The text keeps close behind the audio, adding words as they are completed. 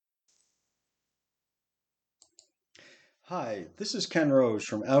Hi, this is Ken Rose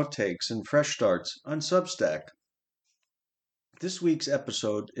from Outtakes and Fresh Starts on Substack. This week's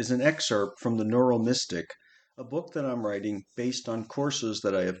episode is an excerpt from The Neural Mystic, a book that I'm writing based on courses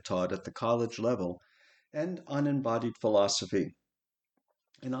that I have taught at the college level and on embodied philosophy,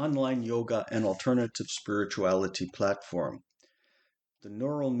 an online yoga and alternative spirituality platform. The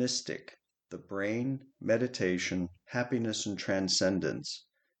Neural Mystic, The Brain, Meditation, Happiness and Transcendence,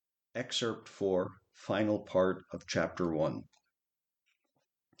 Excerpt 4, Final Part of Chapter 1.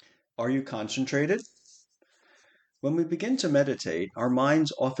 Are you concentrated? When we begin to meditate, our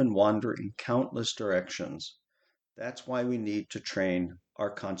minds often wander in countless directions. That's why we need to train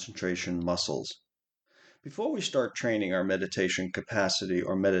our concentration muscles. Before we start training our meditation capacity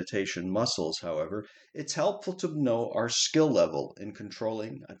or meditation muscles, however, it's helpful to know our skill level in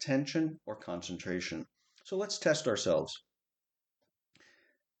controlling attention or concentration. So let's test ourselves.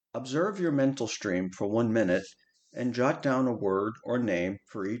 Observe your mental stream for 1 minute and jot down a word or name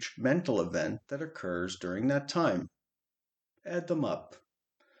for each mental event that occurs during that time. Add them up.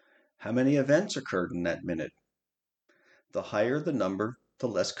 How many events occurred in that minute? The higher the number, the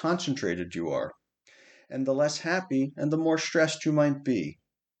less concentrated you are, and the less happy and the more stressed you might be.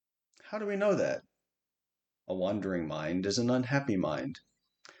 How do we know that? A wandering mind is an unhappy mind.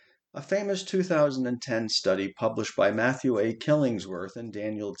 A famous 2010 study published by Matthew A. Killingsworth and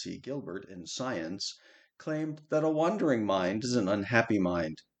Daniel T. Gilbert in Science claimed that a wandering mind is an unhappy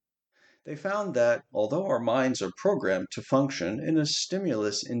mind. They found that, although our minds are programmed to function in a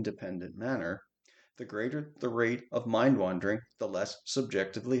stimulus-independent manner, the greater the rate of mind wandering, the less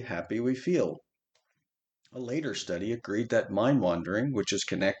subjectively happy we feel. A later study agreed that mind wandering, which is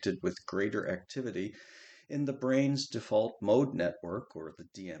connected with greater activity in the brain's default mode network, or the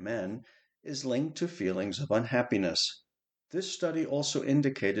DMN, is linked to feelings of unhappiness. This study also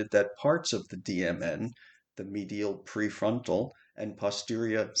indicated that parts of the DMN, the medial prefrontal and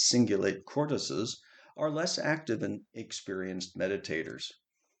posterior cingulate cortices, are less active in experienced meditators.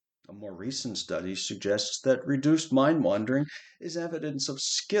 A more recent study suggests that reduced mind wandering is evidence of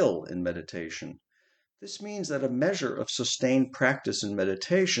skill in meditation. This means that a measure of sustained practice in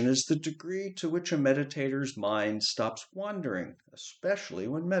meditation is the degree to which a meditator's mind stops wandering, especially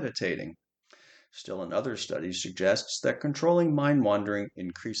when meditating. Still, another study suggests that controlling mind wandering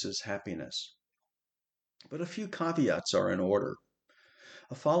increases happiness. But a few caveats are in order.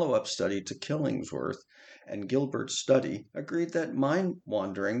 A follow-up study to Killingsworth and Gilbert's study agreed that mind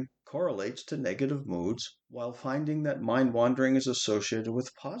wandering correlates to negative moods, while finding that mind wandering is associated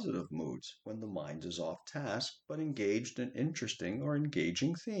with positive moods when the mind is off task but engaged in interesting or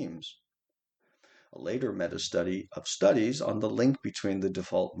engaging themes. A later meta-study of studies on the link between the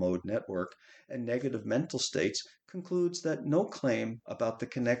default mode network and negative mental states concludes that no claim about the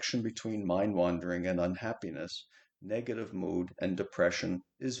connection between mind wandering and unhappiness, negative mood, and depression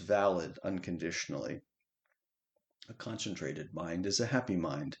is valid unconditionally. A concentrated mind is a happy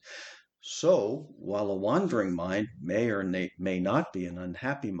mind. So, while a wandering mind may or may not be an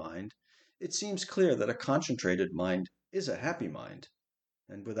unhappy mind, it seems clear that a concentrated mind is a happy mind.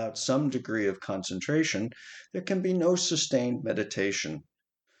 And without some degree of concentration, there can be no sustained meditation.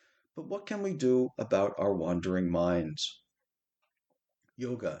 But what can we do about our wandering minds?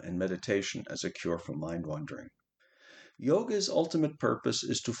 Yoga and meditation as a cure for mind wandering. Yoga's ultimate purpose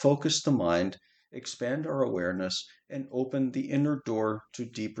is to focus the mind, expand our awareness, and open the inner door to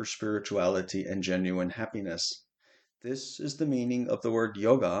deeper spirituality and genuine happiness. This is the meaning of the word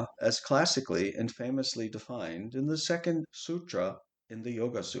yoga as classically and famously defined in the second sutra in the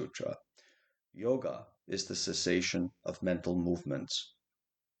Yoga Sutra. Yoga is the cessation of mental movements.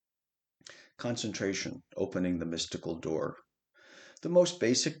 Concentration, opening the mystical door. The most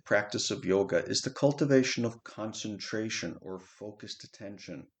basic practice of yoga is the cultivation of concentration or focused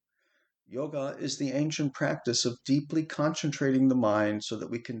attention. Yoga is the ancient practice of deeply concentrating the mind so that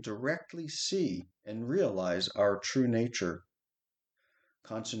we can directly see and realize our true nature.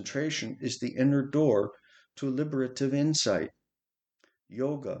 Concentration is the inner door to liberative insight.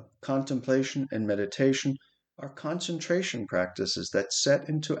 Yoga, contemplation, and meditation are concentration practices that set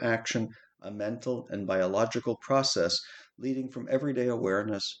into action a mental and biological process leading from everyday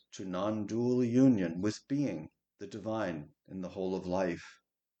awareness to non-dual union with being, the divine, in the whole of life.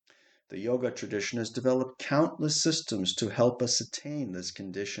 The yoga tradition has developed countless systems to help us attain this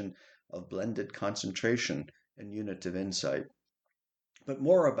condition of blended concentration and unitive insight. But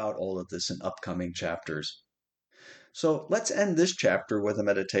more about all of this in upcoming chapters. So let's end this chapter with a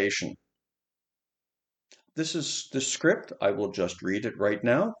meditation. This is the script. I will just read it right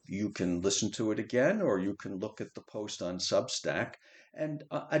now. You can listen to it again, or you can look at the post on Substack and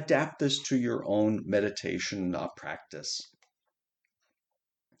adapt this to your own meditation practice.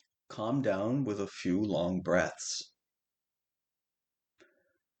 Calm down with a few long breaths.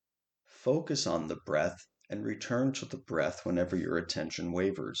 Focus on the breath and return to the breath whenever your attention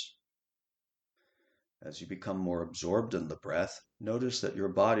wavers. As you become more absorbed in the breath, notice that your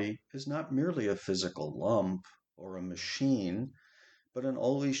body is not merely a physical lump or a machine, but an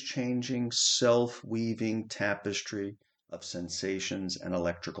always changing, self-weaving tapestry of sensations and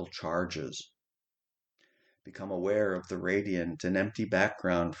electrical charges. Become aware of the radiant and empty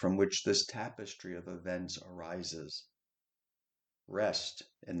background from which this tapestry of events arises. Rest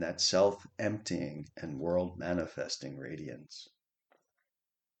in that self-emptying and world-manifesting radiance.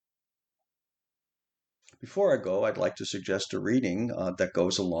 Before I go, I'd like to suggest a reading that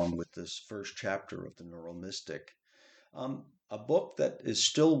goes along with this first chapter of The Neural Mystic. A book that is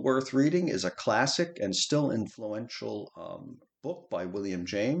still worth reading is a classic and still influential book by William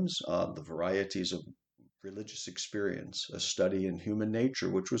James, The Varieties of Religious Experience, a study in human nature,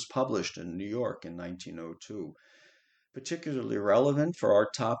 which was published in New York in 1902. Particularly relevant for our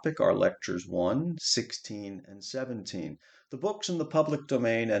topic are lectures 1, 16, and 17. The book's in the public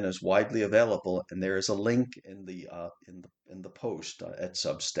domain and is widely available, and there is a link in the post at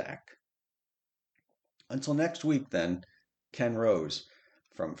Substack. Until next week, then, Ken Rose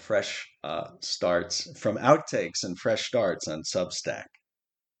from Fresh Starts, from Outtakes and Fresh Starts on Substack.